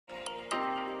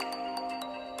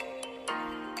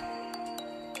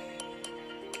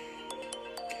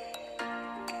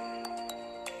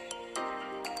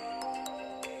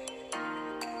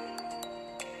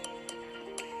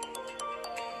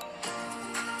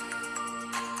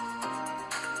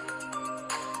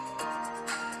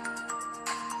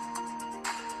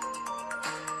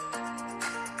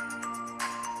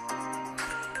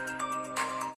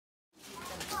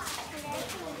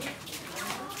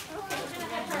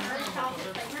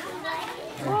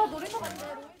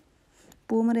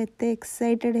पु मोर एत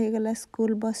एक्साइटेड हो गला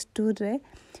स्कूल बस टूर रे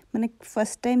माने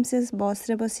फर्स्ट टाइम से बस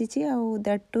रे बसी आउ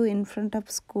that to in front of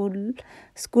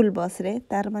school bus रे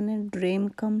तार माने ड्रीम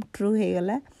कम ट्रू हो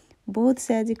गला बहुत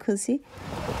से आज खुशी।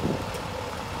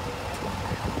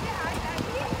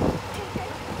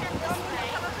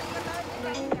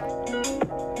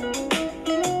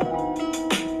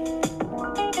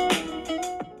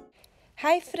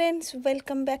 Hi friends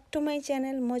welcome back to my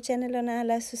channel मो चैनल ना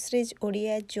है सुश्रीज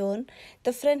ओडिया जोन।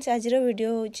 तो फ्रेंड्स आज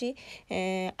वीडियो होची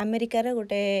अमेरिका रे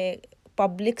गोटे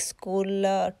पब्लिक स्कूल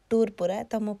टूर पूरा।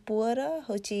 तो मो पुअर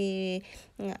होची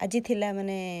आज थिला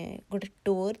माने गोटे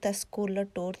टूर ता स्कूल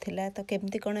टूर थिला। तो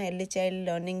केमती कोन अर्ली चाइल्ड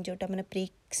लर्निंग जोटा माने प्री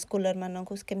स्कूलर मान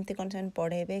को केमती कोन से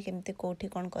पढ़ेबे केमती कोठी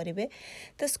कोन करिवे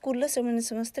तो स्कूल से माने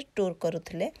समस्त टूर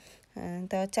करूथिले।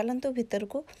 तो चलंतु भीतर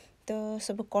को तो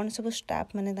सब कौन सब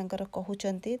स्टाफ माने तांकर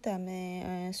कहउचंती तो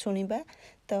आमे सुनिबा।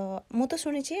 तो मु तो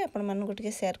सुनी छी आपण मान को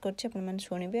टिके शेयर करछि आपण मान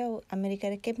सुनिबे। आ अमेरिका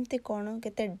रे केमती कोन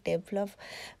केते डेवलप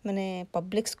माने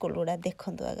पब्लिक स्कूल उडा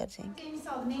देखंतु अगर जाई।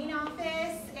 So main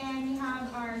office and we have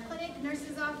our clinic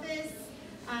nurse's office.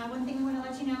 One thing we want to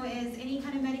let you know is any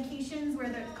kind of medications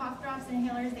where the cough drops and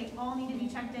inhalers, they all need to be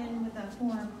checked in with a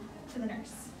form to the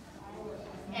nurse.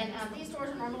 And these doors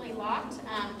are normally locked.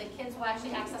 The kids will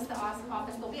actually access the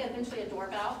office. There'll be eventually a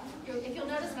doorbell. If you'll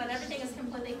notice, not everything is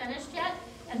completely finished yet.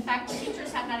 In fact, the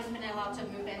teachers have not even been allowed to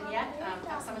move in yet.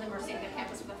 Some of them are seeing the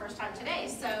campus for the first time today.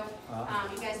 So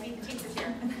you guys meet the teachers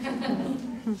here.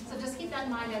 So just keep that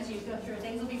in mind as you go through.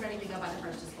 Things will be ready to go by the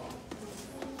first of school.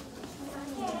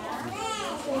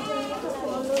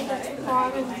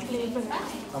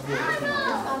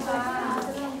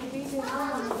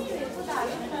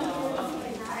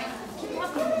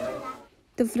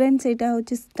 तो friends यहाँ हूँ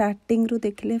starting रु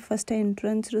देखिले first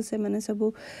entrance रु से माने सब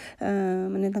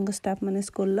माने तांको स्टाफ माने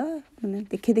स्कूल माने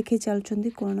देखी देखी चलुचंदी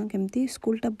कोन केमती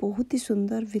स्कूलटा बहुत ही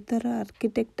सुंदर भीतर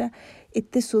आर्किटेक्टटा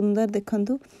एते सुंदर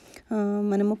देखंतु।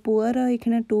 माने मो पुअर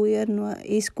एखने 2 ईयर नुआ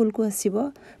ए स्कूल को आसीबो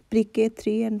प्री-के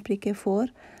 3 एंड प्री-के 4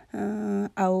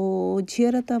 आउ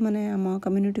झियर तो माने हम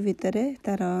कम्युनिटी भीतर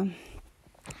तार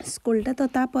स्कूलटा तो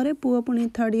तापर पुआ पुणी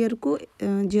 3rd ईयर को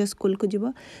झियो स्कूल को जीव।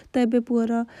 तो एबे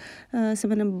पुअर से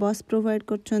माने बस प्रोवाइड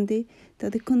करछंती। तो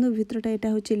देखंतु भीतरटा एटा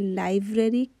होची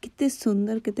लाइब्रेरी केते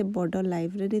सुंदर केते बड़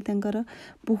लाइब्रेरी तांकर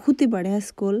बहुत ही बढ़िया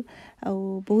स्कूल आ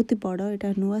बहुत ही बड़ एटा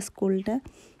नुआ स्कूलटा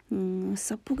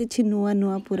सब किछि नुआ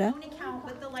नुआ पूरा।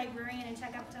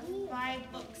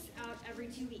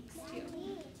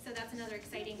 So that's another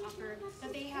exciting offer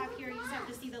that they have here. You just have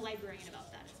to see the librarian about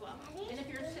that as well. And if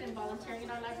you're interested in volunteering at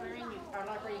our library,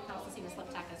 you can also see Ms.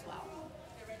 Liptak as well.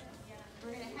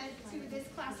 We're going to head to this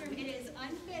classroom. It is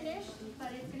unfinished, but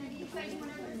it's going to be exciting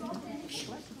whenever it's all finished.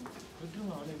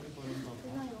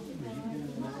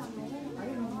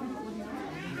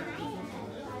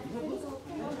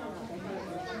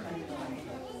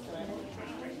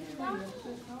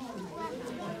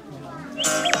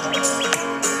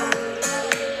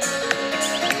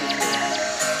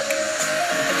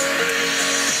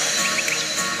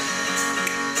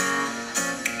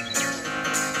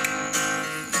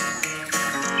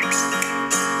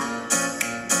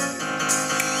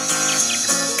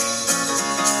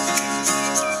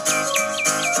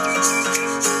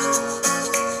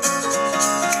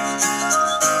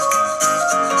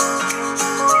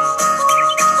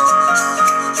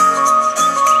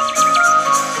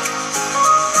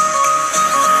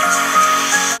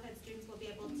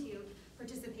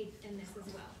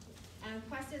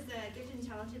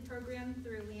 Program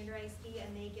through Leander ISD,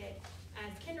 and they get,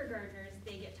 as kindergartners,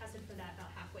 they get tested for that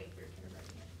about halfway through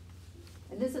kindergarten year.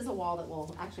 And this is a wall that will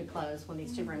actually close when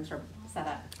these 2 rooms are set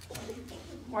up.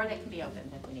 Or they can be opened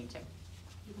if we need to.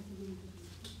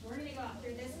 We're going to go out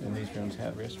through this. And these rooms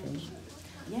have restrooms?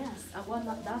 Yes. Well,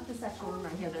 not this actual room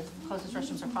right here. The closest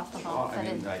restrooms are across the hall. Oh, I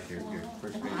mean, like your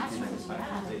first grade. Yeah,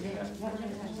 we're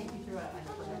going to take you through it.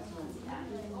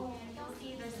 And you'll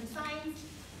see there's some signs.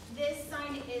 This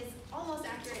sign is almost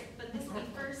accurate, but this will be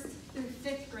 1st through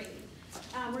 5th grade.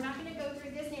 We're not going to go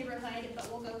through this neighborhood, but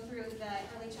we'll go through the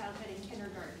early childhood and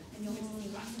kindergarten, and you'll get to see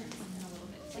classrooms in a little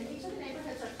bit. And each of the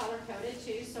neighborhoods are color-coded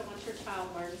too, so once your child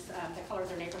learns the color of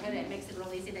their neighborhood, it makes it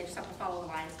real easy. They just have to follow the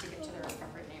lines to get to their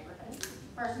appropriate neighborhood.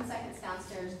 1st and 2nd is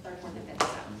downstairs, 3rd, 4th, and 5th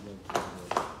is up.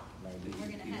 We're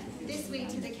going to head this way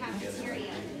to the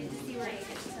cafeteria and see where I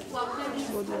get to.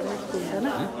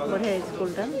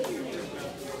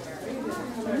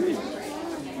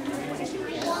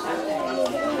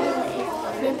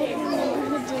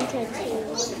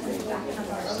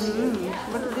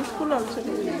 But this school also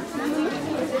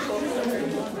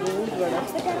बहुत बड़ा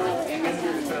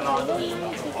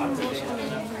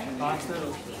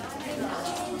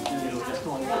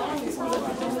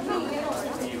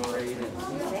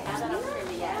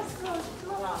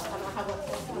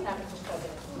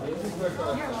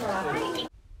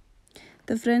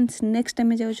तो friends next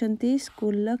आम जाऊँच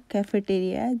school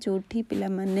cafeteria जो पिला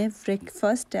माने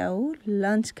breakfast आउ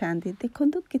lunch खाती देखो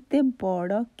केते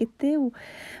बड़ केते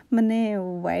माने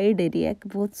वाइड एरिया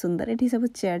बहुत सुंदर ये सब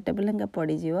चेयर टेबल हंगा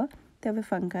पड़ज तो अब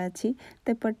फांका अच्छी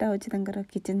तेपटा हूँ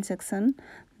किचन सेक्शन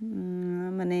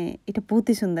माने ये बहुत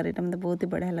ही सुंदर ये मतलब बहुत ही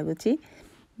बढ़िया लगुच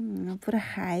पूरा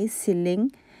हाई सीलिंग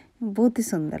बहुत ही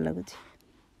सुंदर लगुच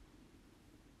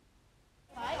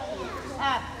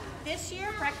This year,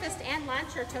 breakfast and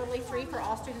lunch are totally free for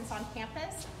all students on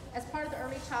campus. As part of the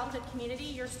early childhood community,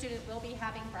 your student will be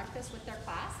having breakfast with their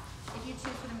class. If you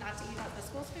choose for them not to eat out the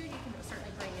school's food, you can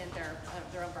certainly bring in their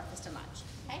own breakfast and lunch.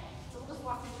 Okay? So we'll just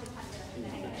walk through kind of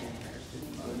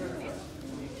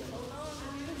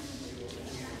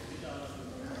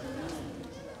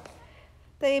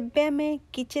तो एबे आमे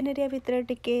kitchen area भितर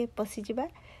टिके पशिजा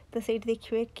तो से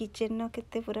देखिए kitchen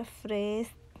केते पूरा फ्रेश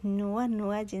नुआ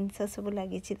नुआ जिनस सब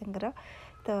लगी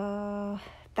तो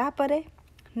तापरे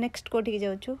नेक्स्ट कोठी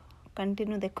जाऊँ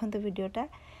कंटिन्यू देखते वीडियोटा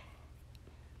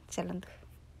चलतु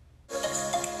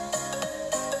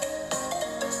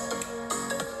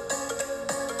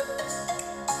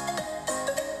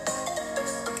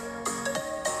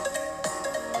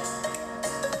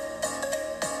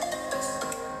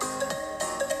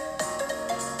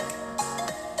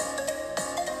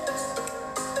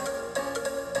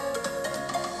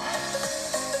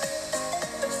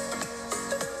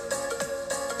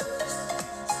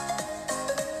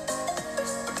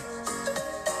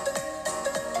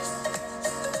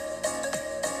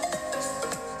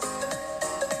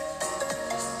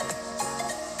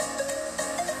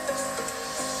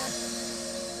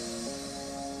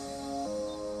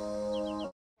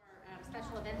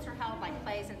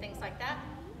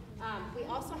we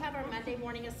also have our Monday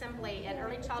morning assembly, and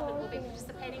early childhood will be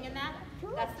participating in that.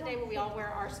 That's the day where we all wear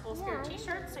our school spirit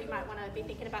t-shirts, so you might want to be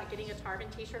thinking about getting a Tarvin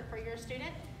t-shirt for your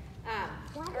student.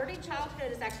 Early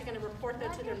childhood is actually going to report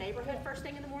though to their neighborhood first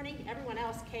thing in the morning. Everyone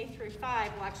else, K through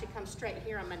 5, will actually come straight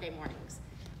here on Monday mornings.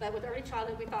 But with early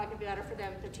childhood, we thought it would be better for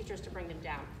them, their teachers, to bring them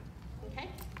down. Okay?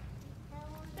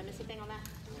 Did I miss anything on that?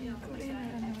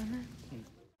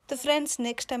 तो friends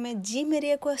next आम gym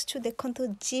area को आसचु देखो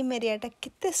gym एरियाटा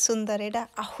केते सुंदर एटा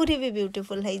आहुरी भी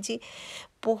beautiful है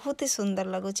बहुत ही सुंदर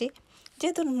लगुच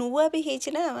जेहेतु नुआ भी है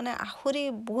ना माने आहुरी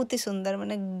बहुत ही सुंदर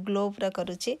माने ग्लो पूरा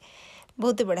करुच्ची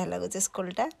बहुत ही बढ़िया लगुच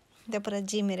स्कूलटा तो पूरा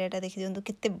जिम एरियाटा देखी दिखाँ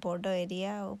केते बड़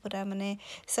एरिया और पूरा माने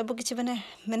सब किसी माने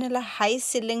मैंने हाई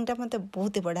सीलिंगटा मत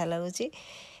बहुत ही बढ़िया लगुच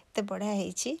तो बढ़िया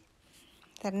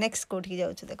है नेक्स्ट कोठी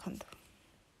जाऊँ देखो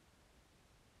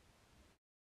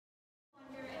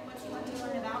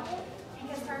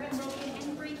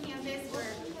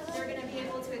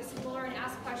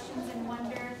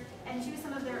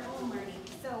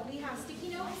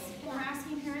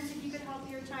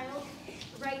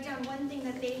Write down one thing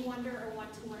that they wonder or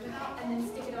want to learn about, and then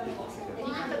stick it on the wall. And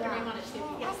you can put their name on it too.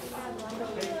 Yes.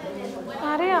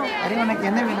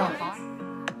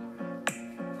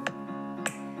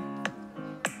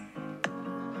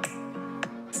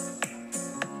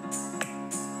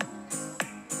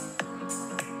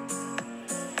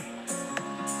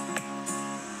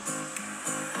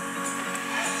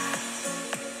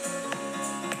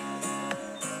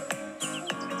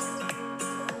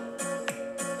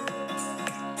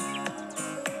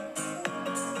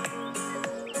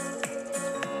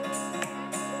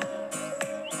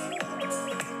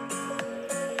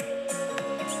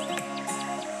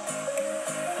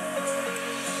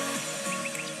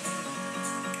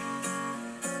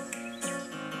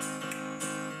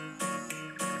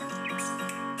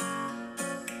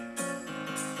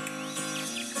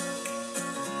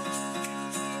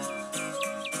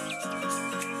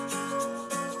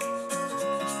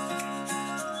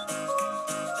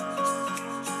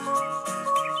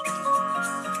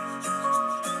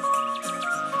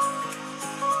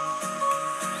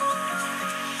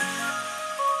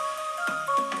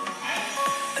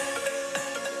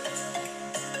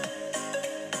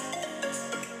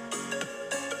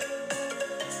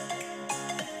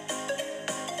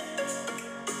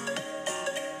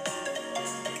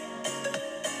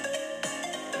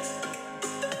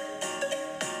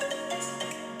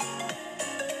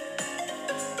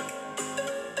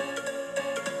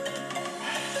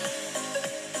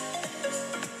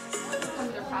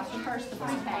 First, the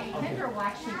pre-K. Vendor will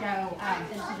actually go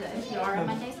into the NPR on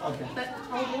Mondays, but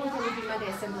only we do Monday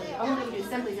assembly. Only we do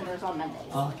assemblies and there's on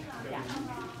Mondays. Oh, okay. Yeah.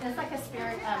 And it's like a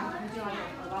spirit, we do like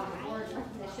a lot of awards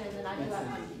recognition, and I do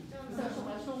social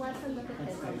emotional lesson with the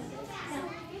kids.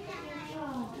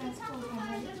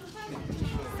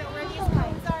 So where these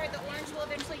cones are, the orange will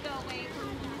eventually go away.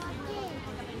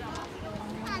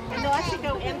 And they'll actually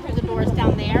go in through the doors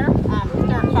down there.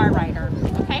 They're a car rider.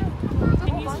 Okay?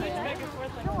 Can you switch back and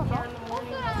forth like a car in the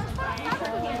morning? And if it's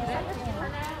a regular thing, you go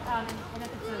put it on regular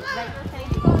thing,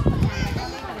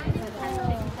 but if it's a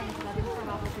transportation thing, it's another turn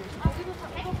off the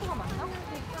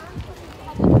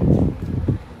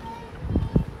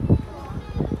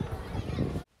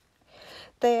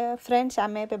तो friends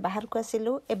आम ए बाहर को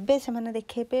आसिलु एबे से माने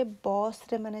देखेबे बस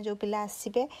रे माने जो पिला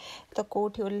आसीबे तो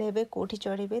कोठी ओल्हेबे कोठी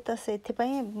चढ़ीबे तो सेथि पई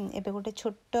एबे गोटे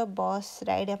छोट बस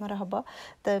राइड हमर हबो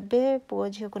तो एबे पुओ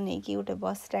झियो को नै कि गोटे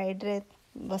बस राइड रे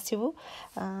बसबू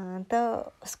तो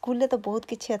स्कूल तो बहुत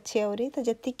किछि अच्छी आउरी तो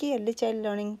जति कि अर्ली चाइल्ड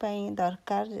लर्निंग पई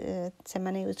दरकार से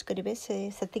माने यूज करिवे से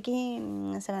सेति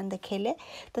से माने देखेले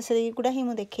तो से गुडा ही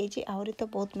मु देखै छी आउरी तो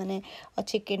बहुत माने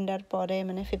अच्छी किंडर परे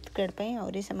माने 5th ग्रेड पई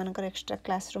आउरी से मानकर एक्स्ट्रा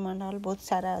क्लासरूम एंड ऑल बहुत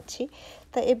सारा अच्छी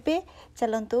तो एबे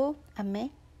चलंतु हमें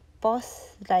बस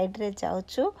राइड रे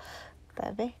जाउछु तो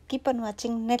एबे कीप ऑन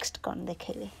वाचिंग नेक्स्ट कोन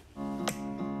देखेबे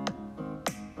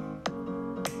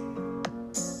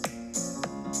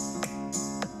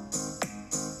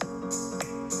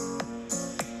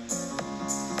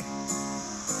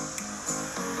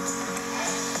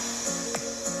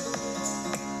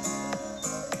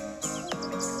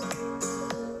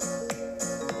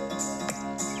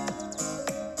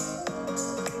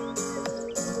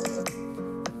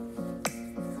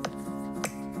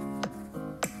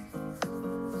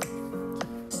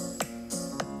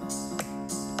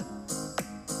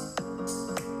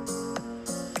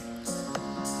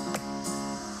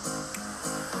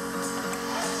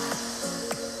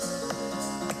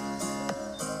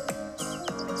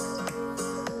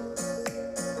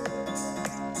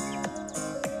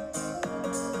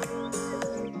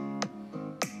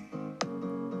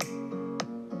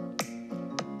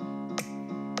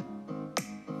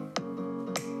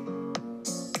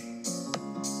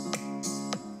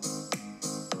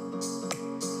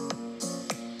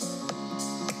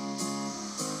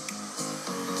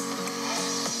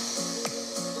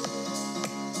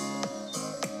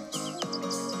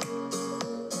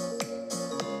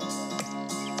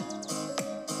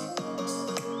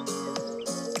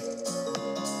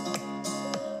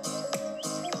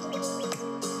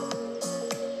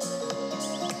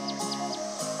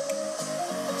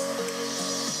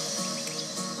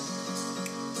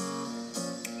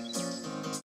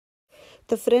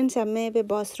तो फ्रेंड्स आम ए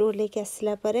बस रू लेके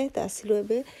आसला परे तो आसलु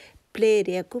ए प्ले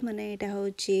एरिया को माने यहाँ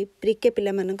हूँ प्रिके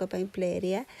पिला मानक पई प्ले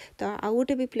एरिया तो आउ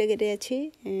गोटे भी प्ले एरिया अच्छी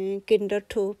किंडर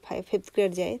टू 5th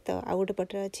ग्रेड जाए तो आउ गोटे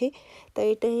पटे अच्छी तो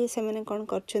यहाँ ही से मैंने कौन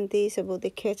कर सब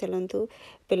देखिए चलतु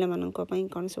पिला मानक पई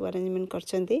कौन सब अरेंजमेंट कर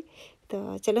तो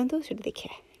चलतु से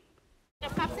देखिए A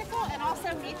popsicle and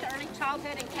also meet the early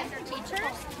childhood and kinder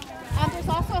teachers. There's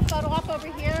also a photo op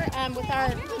over here with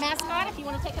our mascot if you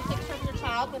want to take a picture of your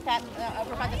child with that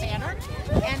over by the banner.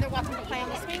 And they're welcome to play on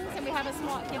the swings. And we have a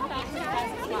small gift box for you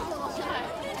guys as well.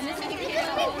 And this is the kid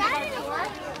who will our tour.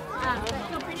 But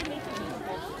feel free to meet them.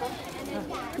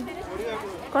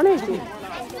 कौन है जी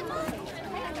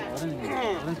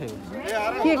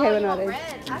ये खाइबे ना रे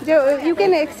जो you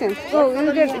can exchange go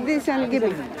you get this and give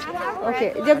me okay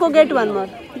जो गो get one more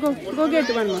go get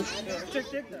one more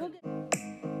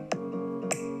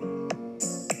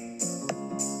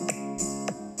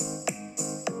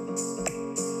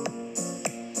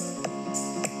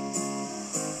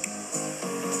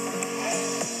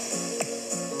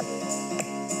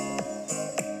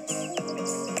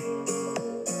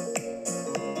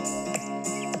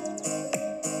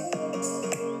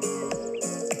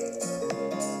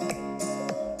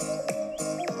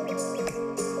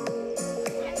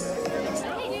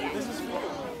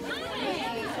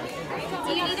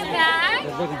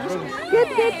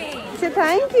Good. So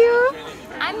thank you.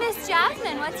 I'm Miss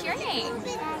Jasmine. What's your name?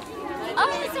 Oh,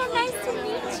 so nice to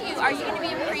meet you. Are you going to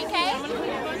be in pre-K?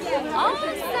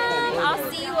 Awesome. I'll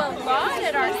see you a lot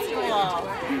at our school.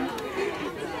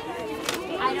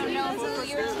 I don't know who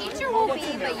your teacher will be,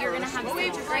 but you're going to have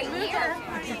such a great year.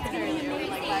 It's going to be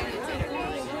amazing.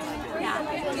 Yeah.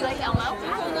 Do you like Elmo?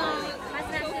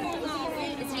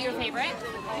 Is he your favorite?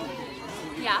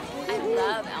 Yeah, I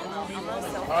love Elmo. Elmo's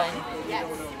so fun. Yes.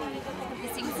 He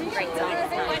sings some great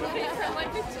songs. From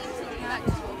 1:15 to the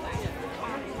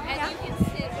and you can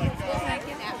sit back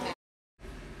in that.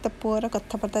 तो poor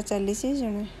कथबार्ता चली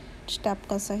जड़े staff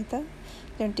का सहित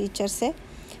जन teacher से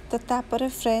तो तापर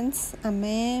friends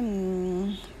आमे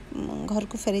घर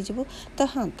को फेरी जीवु तो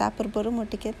हाँ ता पूर्व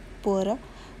मुझे पुअर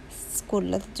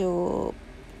स्कूल जो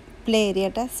प्ले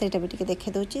एरियाटा सेटा भी टिके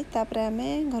देखे दूची तापर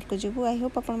आमे घर को जीवु। आई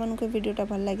होप आपण मानको वीडियोटा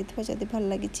भल लागिथबा। जदि भल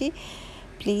लागिछि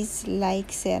please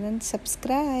like share and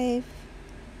subscribe.